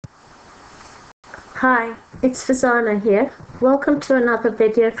Hi, it's Fazana here. Welcome to another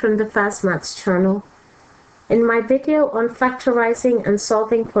video from the Fazmaths channel. In my video on factorizing and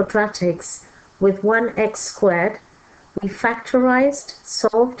solving quadratics with 1x squared, we factorized,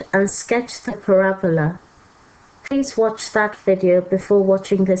 solved and sketched the parabola. Please watch that video before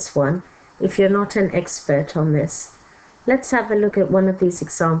watching this one if you're not an expert on this. Let's have a look at one of these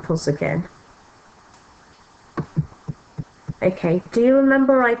examples again. Okay, do you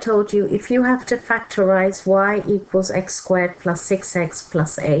remember I told you if you have to factorize y equals x squared plus 6x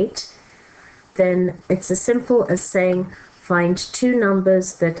plus 8, then it's as simple as saying find two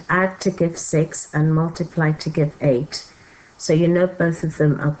numbers that add to give 6 and multiply to give 8. So you know both of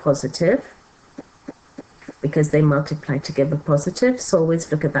them are positive because they multiply to give a positive. So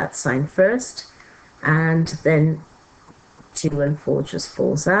always look at that sign first, and then 2 and 4 just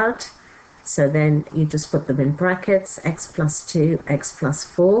falls out. So then you just put them in brackets, x plus 2, x plus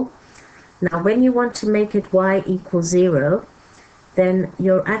 4. Now when you want to make it y equals 0, then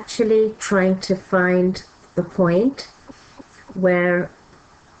you're actually trying to find the point where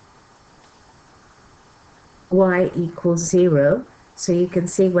y equals 0. So you can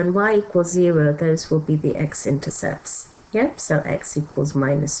see when y equals 0, those will be the x-intercepts. Yep, so x equals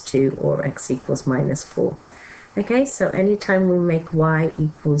minus 2 or x equals minus 4. Okay, so anytime we make y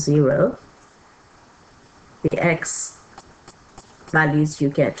equals 0, the x values you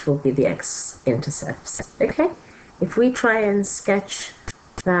get will be the x-intercepts. Okay, if we try and sketch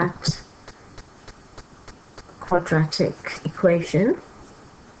that quadratic equation,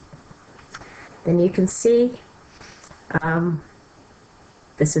 then you can see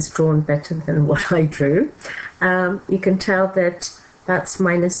this is drawn better than what I drew. You can tell that that's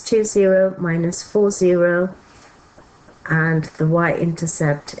minus 2, 0, minus 4, 0, and the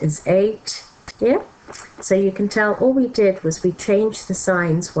y-intercept is 8. Yeah? So you can tell all we did was we changed the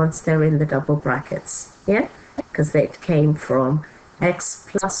signs once they're in the double brackets, yeah? Because they came from x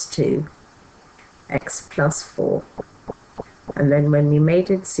plus 2, x plus 4. And then when we made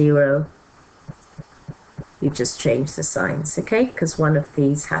it 0, you just change the signs, okay? Because one of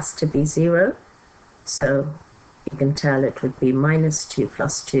these has to be 0. So you can tell it would be minus 2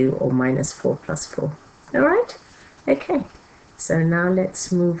 plus 2 or minus 4 plus 4. All right? Okay. So now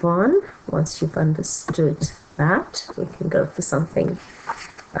let's move on. Once you've understood that, we can go for something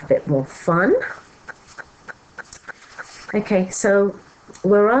a bit more fun. Okay, so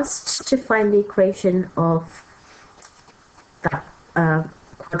we're asked to find the equation of that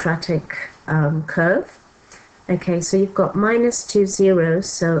quadratic curve. Okay, so you've got minus 2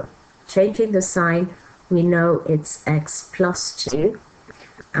 zeros, so changing the sign, we know it's x plus 2.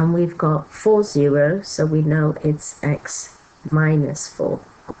 And we've got 4 zeros, so we know it's x minus 4.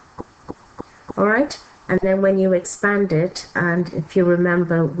 All right, and then when you expand it, and if you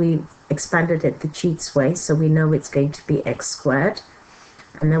remember, we expanded it the cheats way, so we know it's going to be x squared.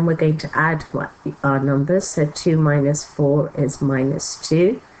 And then we're going to add our numbers, so 2 minus 4 is minus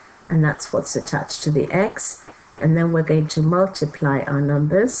 2, and that's what's attached to the x. And then we're going to multiply our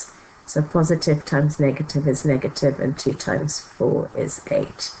numbers, so positive times negative is negative, and 2 times 4 is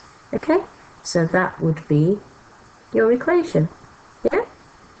 8. Okay, so that would be your equation. Yeah,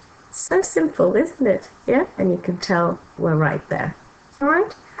 so simple, isn't it? Yeah, and you can tell we're right there. All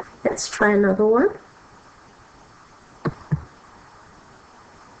right, let's try another one.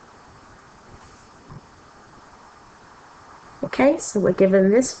 Okay, so we're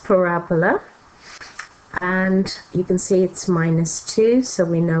given this parabola, and you can see it's minus 2, so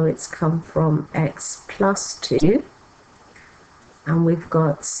we know it's come from x plus 2. And we've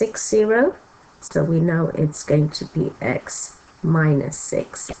got 6, 0, so we know it's going to be x minus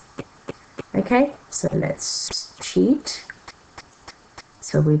 6. Okay, so let's cheat.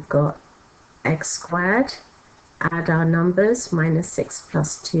 So we've got x squared, add our numbers, minus 6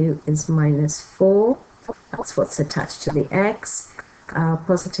 plus 2 is minus 4. That's what's attached to the x.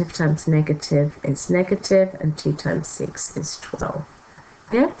 Positive times negative is negative, and 2 times 6 is 12.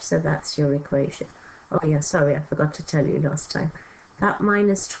 Yeah, so that's your equation. Oh yeah, sorry, I forgot to tell you last time. That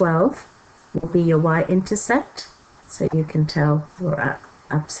minus 12 will be your y-intercept, so you can tell we're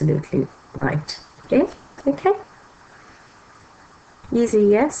absolutely right. Okay? Okay? Easy,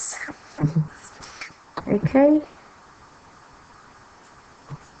 yes? Okay.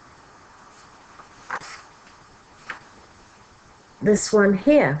 This one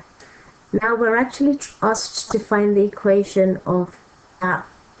here. Now we're actually asked to find the equation of that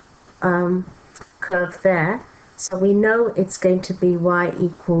curve there. So we know it's going to be y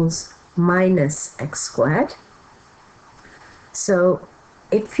equals minus x squared. So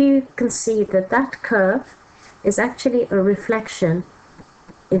if you can see that that curve is actually a reflection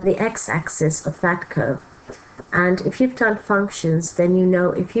in the x-axis of that curve. And if you've done functions, then you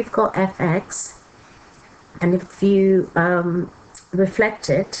know if you've got fx, and if you reflect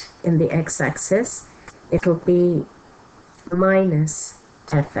it in the x-axis, it'll be minus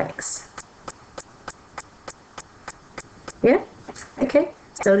fx. Yeah? Okay,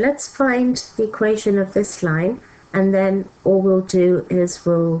 so let's find the equation of this line, and then all we'll do is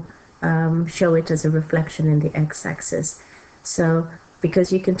we'll show it as a reflection in the x-axis. So,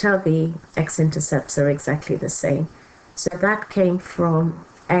 because you can tell the x-intercepts are exactly the same. So that came from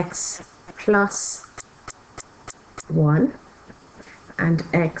x plus 1 and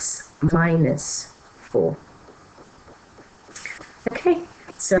x minus 4. Okay,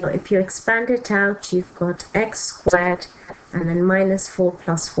 so if you expand it out, you've got x squared, and then minus 4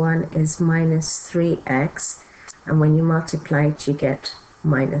 plus 1 is minus 3x, and when you multiply it, you get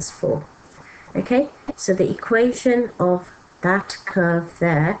minus 4. Okay, so the equation of that curve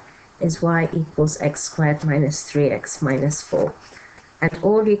there is y equals x squared minus 3x minus 4. And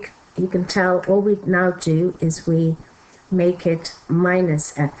all you can tell, all we now do is we make it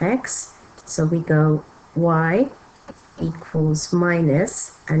minus fx. So we go y equals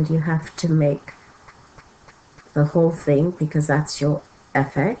minus, and you have to make the whole thing because that's your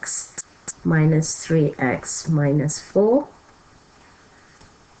fx, minus 3x minus 4.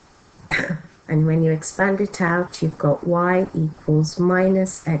 And when you expand it out, you've got y equals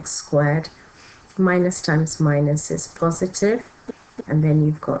minus x squared. Minus times minus is positive, and then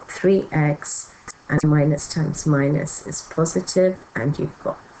you've got 3x, and minus times minus is positive, and you've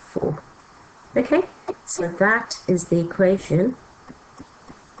got 4. Okay, so that is the equation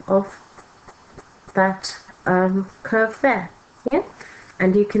of that curve there. Yeah,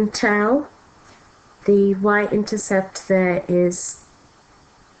 and you can tell the y-intercept there is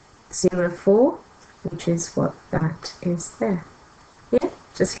 0, 4, which is what that is there. Yeah,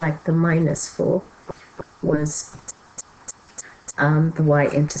 just like the minus 4 was the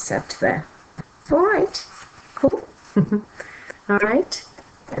y-intercept there. All right, cool. All right,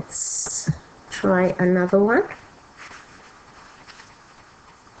 let's try another one.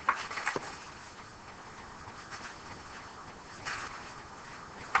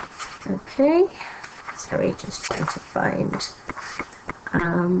 Okay, sorry, just trying to find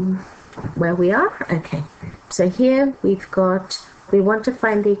where we are. Okay, so here we've got, we want to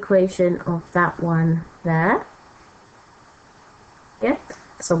find the equation of that one there. Yeah,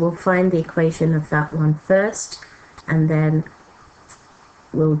 so we'll find the equation of that one first, and then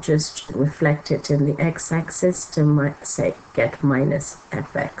we'll just reflect it in the x-axis to say get minus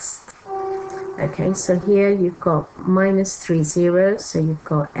fx. Okay, so here you've got minus 3 zeros, so you've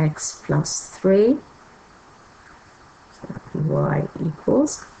got x plus 3, y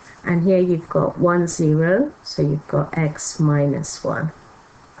equals, and here you've got 1 0, so you've got x minus 1.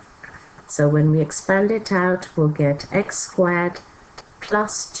 So when we expand it out, we'll get x squared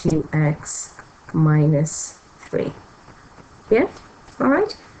plus 2x minus 3. Yeah? All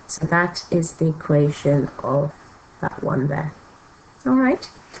right? So that is the equation of that one there. All right?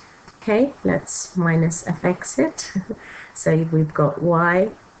 Okay, let's minus fx it. So we've got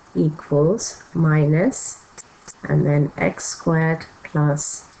y equals minus, and then x squared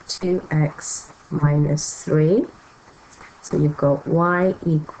plus 2x minus 3. So you've got y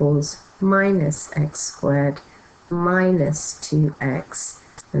equals minus x squared minus 2x,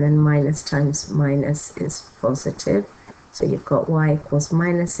 and then minus times minus is positive. So you've got y equals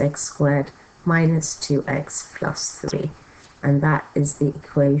minus x squared minus 2x plus 3. And that is the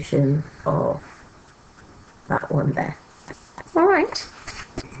equation of that one there. All right.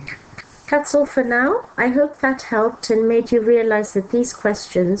 That's all for now. I hope that helped and made you realize that these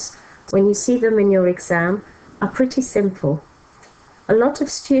questions, when you see them in your exam, are pretty simple. A lot of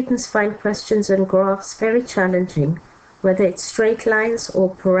students find questions on graphs very challenging, whether it's straight lines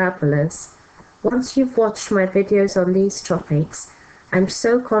or parabolas. Once you've watched my videos on these topics, I'm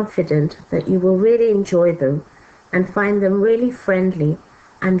so confident that you will really enjoy them and find them really friendly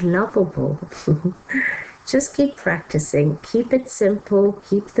and lovable. Just keep practicing, keep it simple,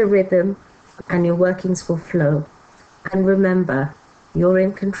 keep the rhythm, and your workings will flow. And remember, you're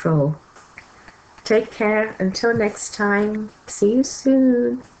in control. Take care until next time. See you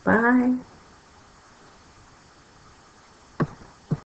soon. Bye.